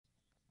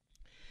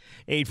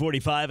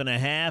8:45 and a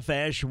half,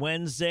 Ash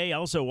Wednesday.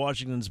 Also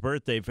Washington's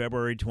birthday,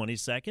 February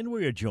 22nd.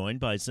 We are joined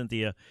by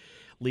Cynthia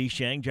Lee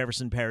Shang,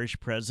 Jefferson Parish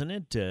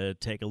president, to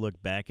take a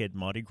look back at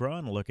Mardi Gras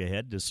and a look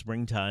ahead to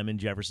springtime in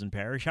Jefferson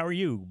Parish. How are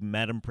you,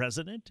 Madam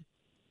President?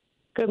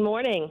 Good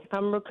morning.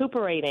 I'm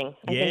recuperating.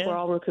 I think we're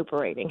all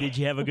recuperating. Did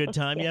you have a good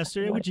time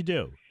yesterday? What'd you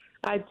do?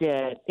 I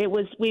did.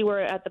 We were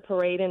at the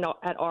parade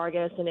at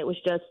Argus, and it was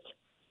just,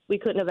 we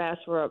couldn't have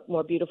asked for a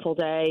more beautiful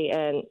day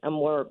and a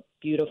more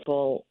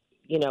beautiful,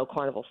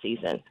 carnival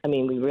season. I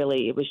mean,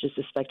 it was just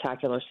a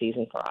spectacular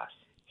season for us.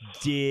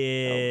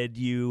 Did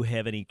you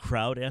have any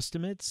crowd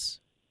estimates?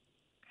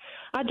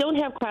 I don't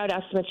have crowd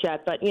estimates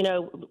yet, but,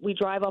 we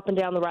drive up and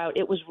down the route.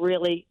 It was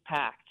really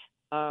packed.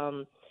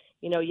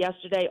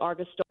 Yesterday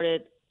Argus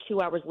started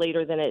 2 hours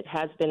later than it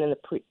has been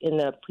in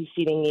the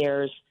preceding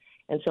years.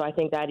 And so I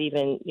think that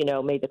even,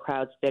 made the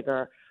crowds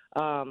bigger.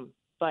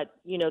 But,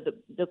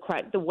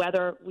 the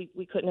weather,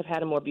 we couldn't have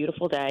had a more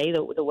beautiful day.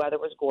 The weather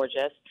was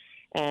gorgeous.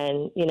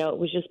 And, it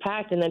was just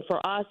packed. And then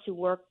for us who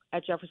work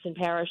at Jefferson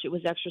Parish, it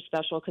was extra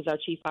special because our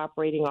Chief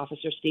Operating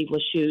Officer, Steve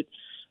Lachute,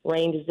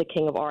 reigned as the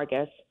King of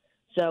Argus.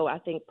 So I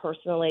think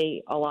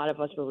personally, a lot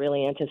of us were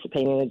really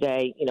anticipating the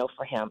day,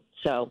 for him.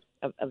 So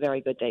a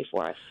very good day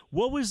for us.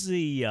 What was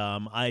the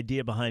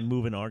idea behind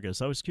moving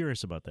Argus? I was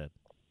curious about that.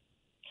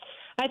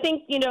 I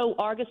think,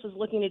 Argus was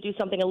looking to do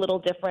something a little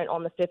different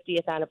on the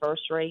 50th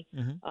anniversary,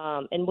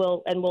 and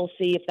we'll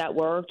see if that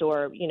worked.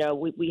 Or,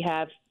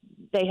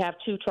 they have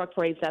two truck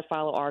parades that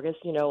follow Argus,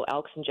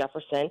 Elks and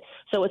Jefferson.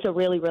 So it's a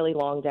really, really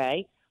long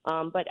day.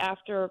 But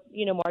after,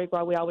 Mardi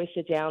Gras, we always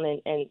sit down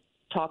and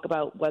talk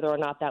about whether or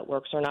not that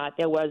works or not.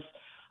 There was,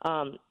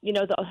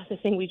 the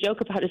thing we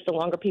joke about is the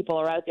longer people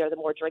are out there, the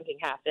more drinking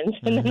happens,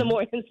 and then the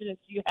more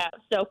incidents you have.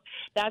 So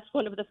that's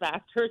one of the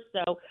factors.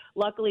 So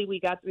luckily we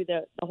got through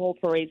the whole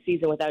parade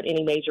season without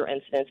any major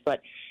incidents.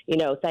 But,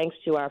 thanks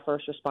to our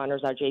first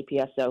responders, our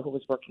JPSO, who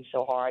was working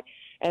so hard.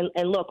 And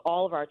look,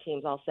 all of our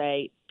teams, I'll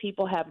say,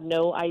 people have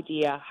no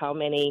idea how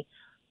many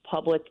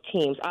public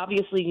teams.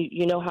 Obviously,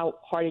 you know how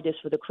hard it is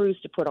for the crews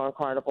to put on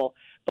Carnival,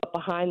 but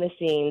behind the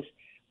scenes,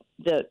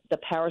 the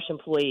parish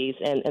employees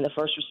and the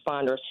first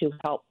responders who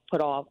help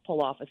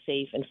pull off a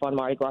safe and fun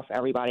Mardi Gras for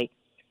everybody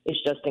is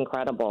just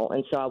incredible.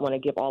 And so I want to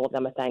give all of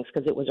them a thanks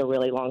because it was a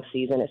really long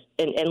season.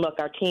 And look,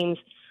 our teams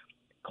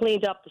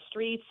cleaned up the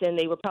streets, and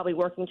they were probably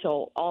working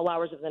till all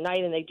hours of the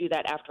night, and they do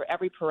that after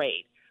every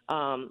parade.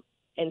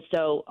 And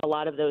so a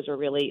lot of those are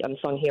really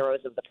unsung heroes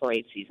of the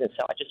parade season.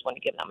 So I just want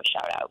to give them a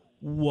shout out.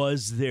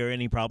 Was there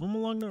any problem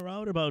along the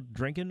route about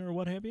drinking or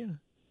what have you?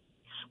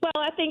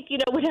 Well, I think,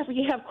 whenever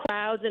you have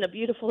crowds and a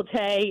beautiful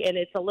day and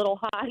it's a little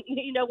hot,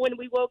 when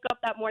we woke up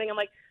that morning, I'm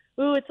like,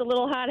 ooh, it's a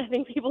little hot. I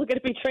think people are going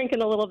to be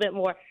drinking a little bit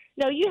more.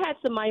 No, you had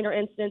some minor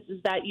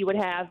instances that you would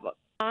have,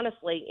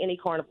 honestly, any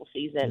carnival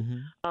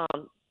season.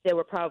 There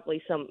were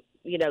probably some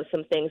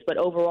things, but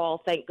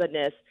overall, thank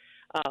goodness,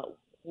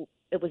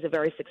 it was a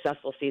very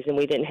successful season.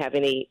 We didn't have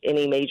any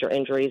major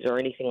injuries or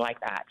anything like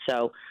that.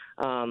 So,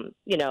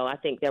 I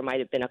think there might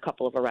have been a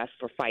couple of arrests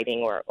for fighting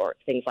or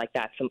things like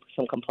that,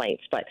 some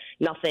complaints, but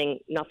nothing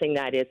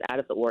that is out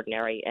of the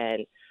ordinary.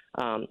 And,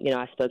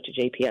 I spoke to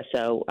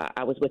JPSO.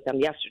 I was with them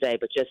yesterday,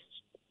 but just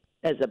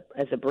as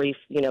a brief,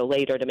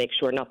 later to make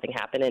sure nothing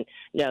happened. And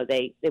no,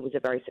 it was a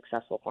very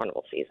successful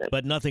carnival season.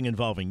 But nothing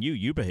involving you.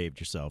 You behaved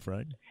yourself,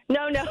 right?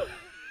 No,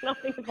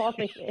 nothing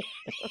involving me.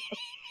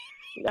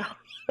 No.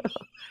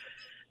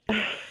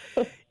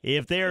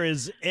 If there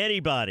is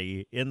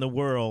anybody in the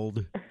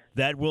world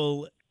that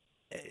will,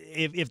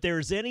 if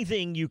there's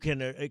anything you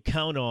can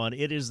count on,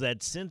 it is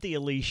that Cynthia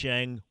Lee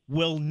Shang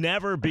will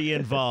never be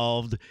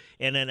involved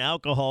in an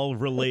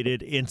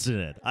alcohol-related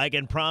incident. I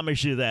can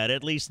promise you that,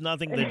 at least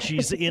nothing that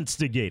she's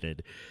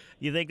instigated.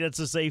 You think that's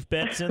a safe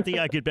bet,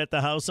 Cynthia? I could bet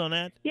the house on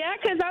that? Yeah,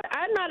 because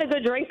I'm not a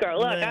good drinker.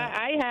 Look,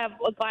 I have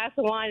a glass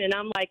of wine, and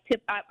I'm like, so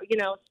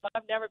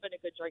I've never been a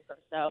good drinker.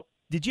 So,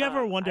 did you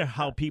ever wonder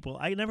how people?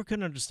 I never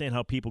could understand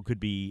how people could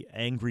be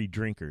angry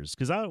drinkers.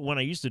 Because when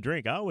I used to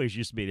drink, I always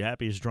used to be the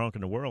happiest drunk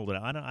in the world. And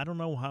I don't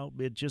know how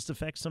it just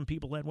affects some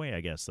people that way.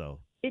 I guess though.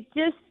 It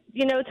just,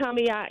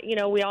 Tommy,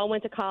 we all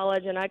went to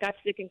college, and I got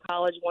sick in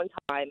college one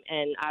time,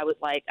 and I was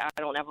like, I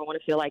don't ever want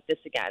to feel like this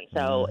again.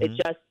 So it's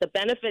just the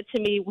benefit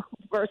to me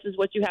versus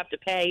what you have to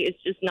pay is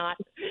just not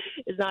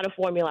a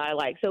formula I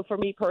like. So for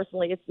me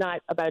personally, it's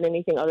not about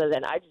anything other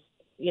than I just,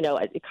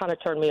 it kind of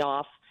turned me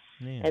off.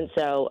 Man. And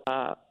so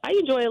I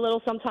enjoy a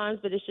little sometimes,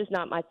 but it's just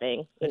not my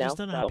thing. I just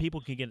don't know how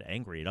people can get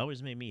angry. It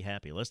always made me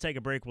happy. Let's take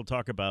a break. We'll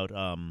talk about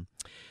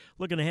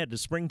looking ahead to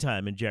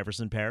springtime in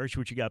Jefferson Parish,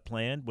 what you got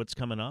planned, what's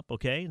coming up,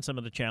 okay, and some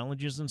of the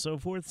challenges and so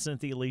forth.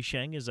 Cynthia Lee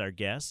Shang is our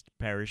guest,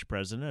 parish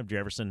president of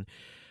Jefferson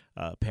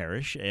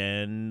Parish,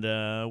 and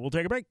we'll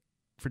take a break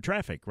for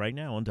traffic right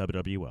now on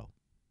WWL.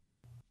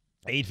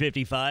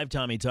 8:55,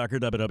 Tommy Tucker,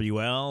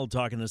 WWL,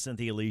 talking to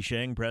Cynthia Lee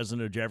Shang,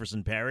 president of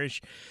Jefferson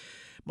Parish.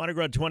 Mardi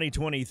Gras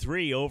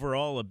 2023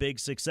 overall a big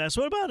success.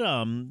 What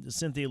about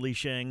Cynthia Lee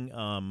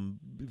Sheng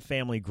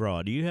Family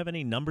Gras? Do you have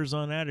any numbers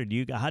on that, or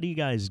how do you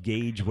guys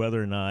gauge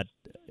whether or not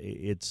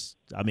it's?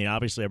 I mean,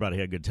 obviously everybody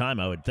had a good time,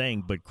 I would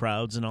think, but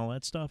crowds and all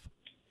that stuff.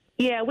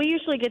 Yeah, we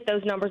usually get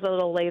those numbers a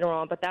little later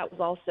on, but that was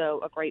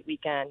also a great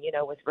weekend,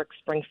 with Rick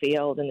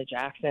Springfield and the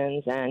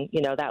Jacksons, and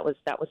that was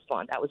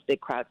fun. That was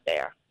big crowds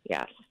there.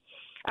 Yes.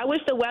 I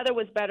wish the weather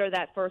was better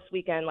that first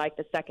weekend, like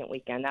the second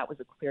weekend. That was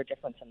a clear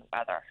difference in the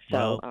weather.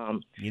 So,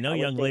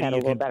 young lady, had a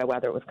little better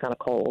weather. It was kind of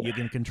cold. You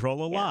can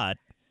control a lot.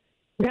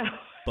 Yeah.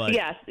 But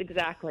yes,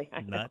 exactly.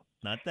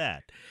 Not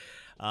that.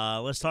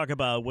 Let's talk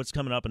about what's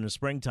coming up in the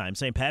springtime.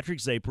 St.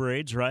 Patrick's Day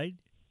parades, right?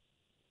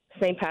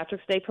 St.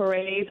 Patrick's Day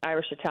parades,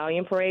 Irish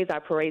Italian parades.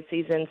 Our parade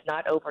season's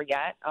not over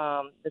yet.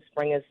 The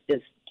spring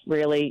is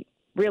really,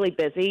 really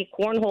busy.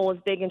 Cornhole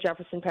is big in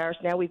Jefferson Parish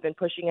now. We've been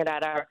pushing it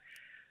at our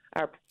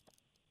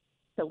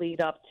to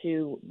lead up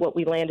to what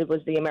we landed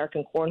was the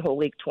American Cornhole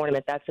League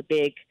tournament. That's a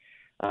big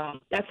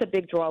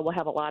draw. We'll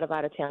have a lot of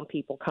out-of-town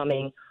people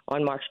coming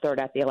on March 3rd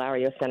at the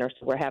Ilario Center.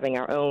 So we're having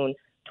our own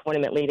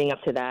tournament leading up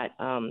to that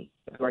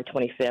February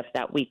 25th,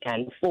 that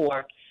weekend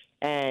before.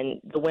 And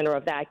the winner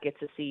of that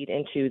gets a seed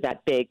into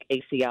that big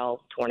ACL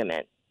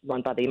tournament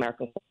run by the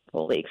American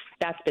Cornhole League.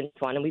 That's been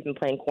fun, and we've been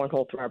playing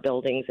cornhole through our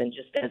buildings and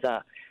just as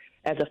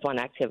a fun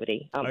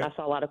activity. I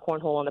saw a lot of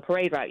cornhole on the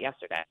parade route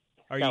yesterday.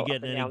 Are you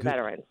getting any good?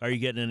 Veterans. Are you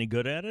getting any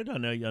good at it? I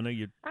know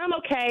you. I'm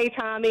okay,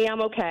 Tommy.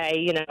 I'm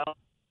okay.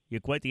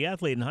 You're quite the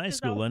athlete in high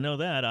school. I know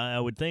that. I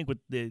would think with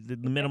the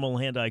minimal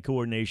hand-eye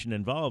coordination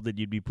involved that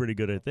you'd be pretty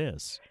good at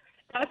this.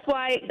 That's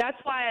why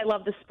I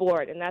love the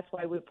sport, and that's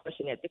why we're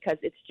pushing it, because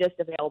it's just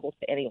available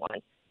to anyone.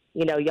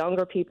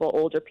 Younger people,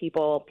 older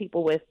people,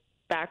 people with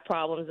back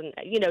problems, and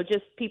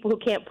just people who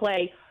can't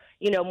play,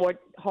 more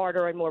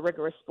harder and more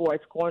rigorous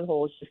sports.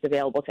 Cornhole is just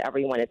available to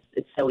everyone.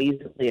 It's so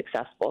easily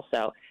accessible.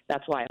 So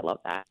that's why I love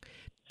that.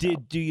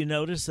 Do you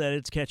notice that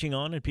it's catching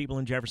on and people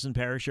in Jefferson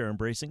Parish are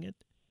embracing it?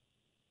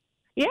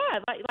 Yeah,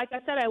 like I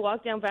said, I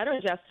walked down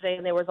Veterans yesterday,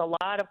 and there was a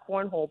lot of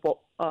cornhole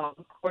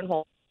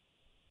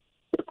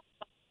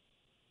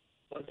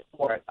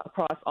sport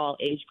across all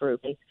age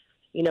groups. And,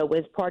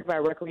 as part of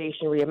our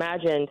Recreation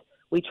Reimagined,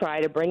 we try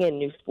to bring in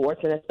new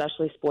sports, and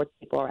especially sports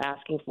people are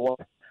asking for.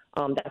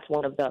 That's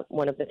one of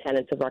the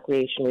tenets of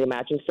Recreation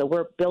Reimagined. So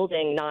we're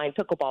building 9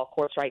 pickleball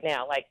courts right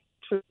now, like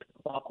true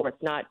pickleball courts,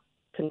 not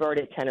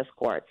converted tennis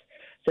courts.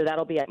 So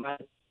that'll be at my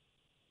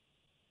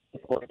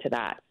forward to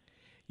that.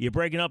 You're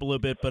breaking up a little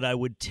bit, but I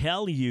would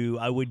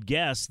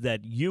guess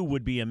that you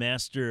would be a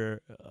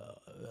master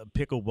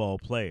pickleball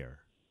player.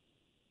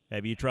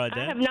 Have you tried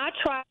that? I have not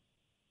tried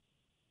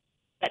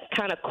that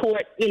kind of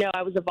court.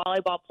 I was a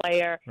volleyball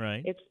player.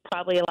 Right. It's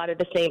probably a lot of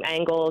the same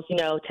angles,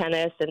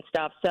 tennis and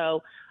stuff.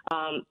 So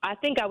I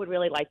think I would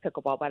really like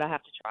pickleball, but I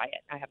have to try it.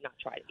 I have not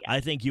tried it yet.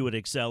 I think you would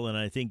excel, and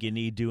I think you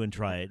need to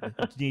try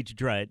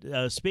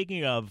it.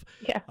 Speaking of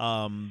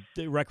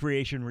the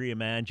Recreation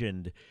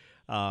Reimagined,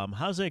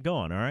 how's that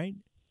going? All right?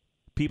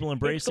 People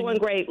embracing it? It's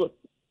going great.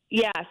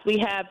 Yes, we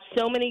have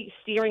so many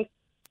steering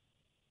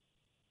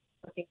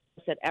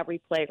at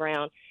every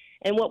playground.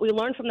 And what we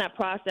learned from that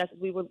process is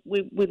we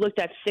looked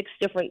at 6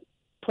 different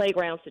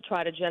playgrounds to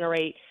try to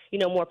generate,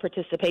 more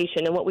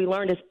participation. And what we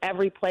learned is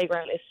every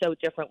playground is so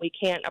different. We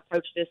can't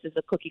approach this as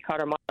a cookie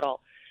cutter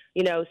model.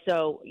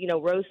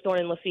 Rosethorn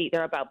and Lafitte,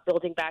 they're about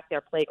building back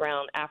their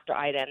playground after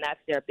Ida, and that's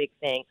their big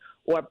thing.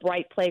 Or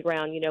Bright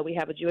Playground, we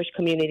have a Jewish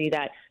community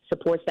that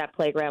supports that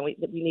playground. We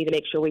need to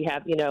make sure we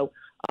have,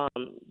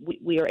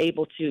 we are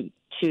able to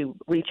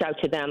reach out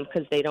to them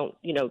because they don't,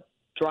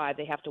 drive.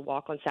 They have to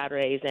walk on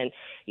Saturdays. And,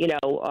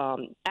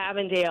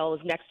 Avondale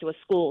is next to a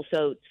school,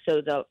 so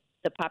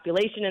the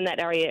population in that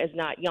area is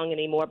not young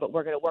anymore, but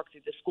we're going to work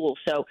through the school.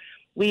 So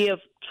we have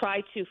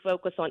tried to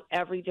focus on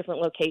every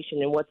different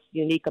location and what's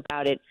unique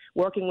about it,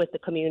 working with the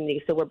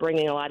community. So we're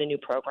bringing a lot of new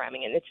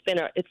programming, and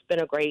it's been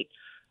a great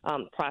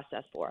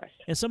process for us.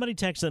 And somebody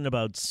texted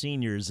about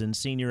seniors and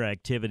senior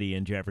activity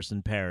in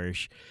Jefferson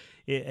Parish.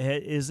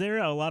 Is there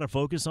a lot of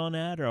focus on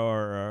that,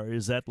 or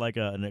is that like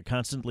a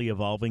constantly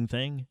evolving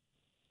thing?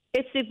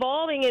 It's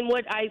evolving, and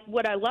what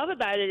I love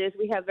about it is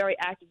we have very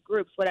active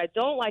groups. What I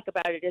don't like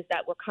about it is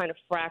that we're kind of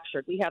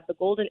fractured. We have the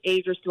Golden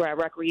Agers through our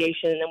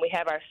recreation, and then we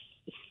have our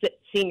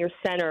senior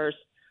centers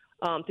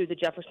through the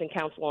Jefferson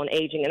Council on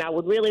Aging. And I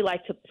would really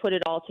like to put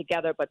it all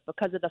together, but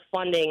because of the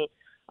funding,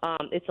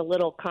 it's a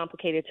little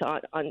complicated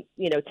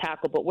to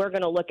tackle. But we're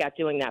going to look at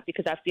doing that,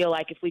 because I feel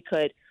like if we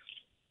could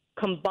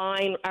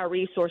combine our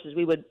resources,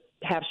 we would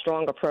have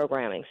stronger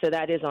programming. So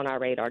that is on our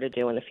radar to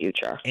do in the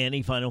future.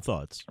 Any final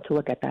thoughts? To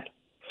look at that.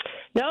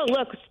 No,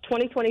 look,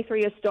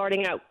 2023 is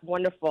starting out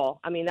wonderful.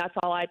 I mean, that's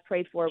all I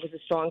prayed for was a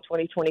strong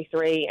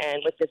 2023.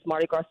 And with this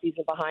Mardi Gras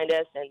season behind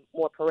us and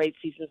more parade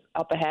seasons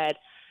up ahead,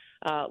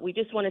 we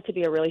just want it to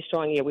be a really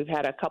strong year. We've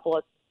had a couple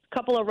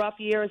of rough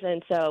years,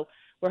 and so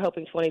we're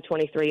hoping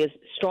 2023 is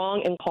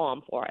strong and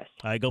calm for us.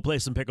 All right, go play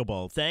some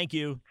pickleball. Thank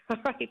you. All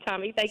right,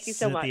 Tommy. Thank you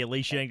so much. Cynthia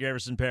Lee Sheng,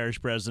 Jefferson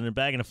Parish President.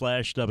 Back in a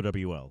flash,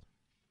 WWL.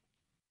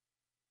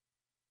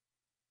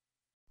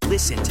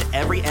 Listen to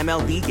every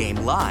MLB game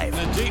live.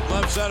 In the deep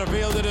left center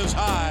field, it is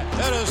high,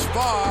 it is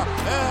far,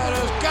 it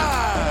is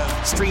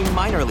gone. Stream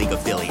minor league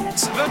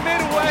affiliates. The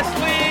Midwest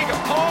League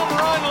home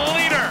run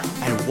leader.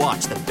 And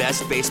watch the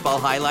best baseball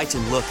highlights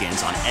and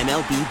look-ins on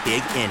MLB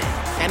Big Inning.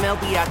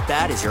 MLB At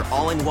Bat is your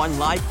all-in-one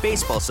live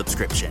baseball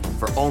subscription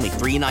for only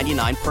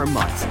 $3.99 per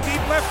month.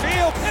 Deep left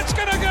field, it's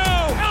gonna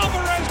go.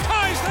 Alvarez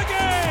ties the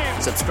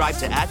game. Subscribe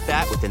to At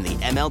Bat within the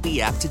MLB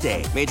app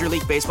today. Major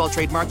League Baseball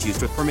trademarks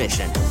used with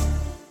permission.